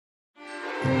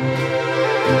Hello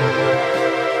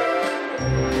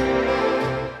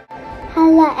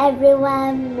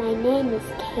everyone, my name is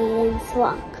Kaydence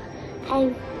Wong. I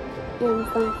am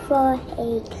from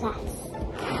 4A class.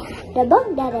 The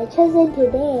book that I chosen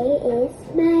today is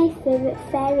my favorite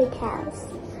fairy tales,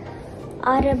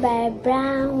 authored by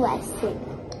Brown Weston.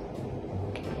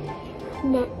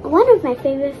 Now, one of my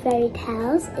favorite fairy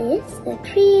tales is The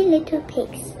Three Little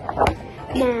Pigs.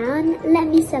 Now, let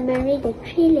me summarize the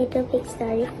Three Little Pigs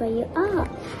story for you all.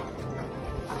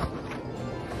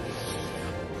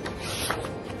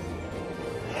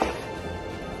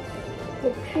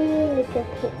 The Three Little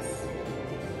Pigs.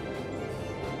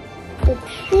 The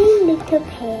Three Little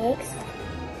Pigs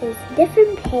is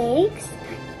different pigs.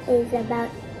 Is about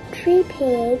three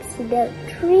pigs built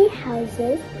three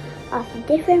houses of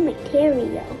different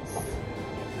materials.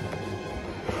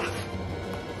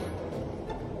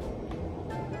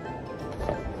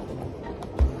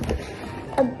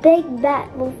 A big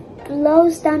bad wolf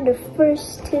blows down the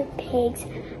first two pigs'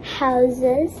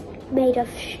 houses made of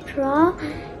straw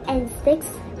and sticks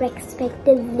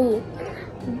respectively,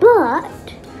 but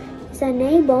is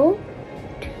unable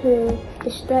to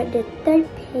destroy the third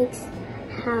pig's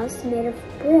house made of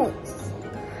bricks.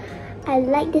 I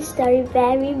like this story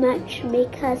very much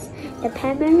because the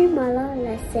primary moral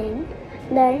lesson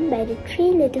learned by the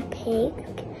three little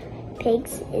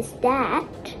pigs is that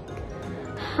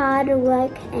hard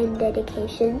work and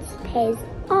dedication pays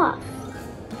off.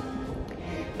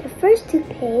 The first two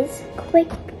pigs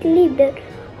quickly built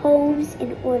homes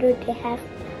in order to have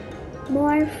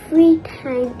more free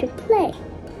time to play.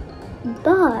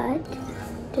 But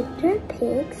the third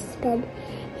pig spent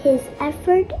his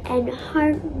effort and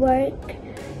hard work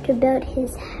to build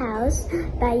his house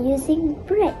by using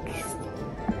bricks.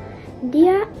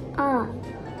 Dear all,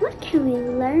 what can we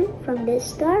learn from this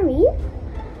story?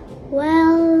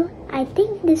 Well, I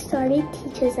think this story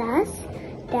teaches us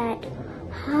that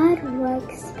hard work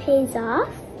pays off.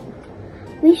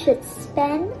 We should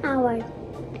spend our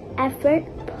effort,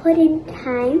 put in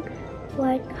time,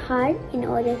 work hard in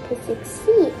order to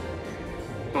succeed.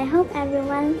 I hope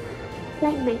everyone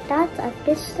liked my thoughts of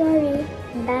this story.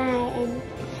 Bye and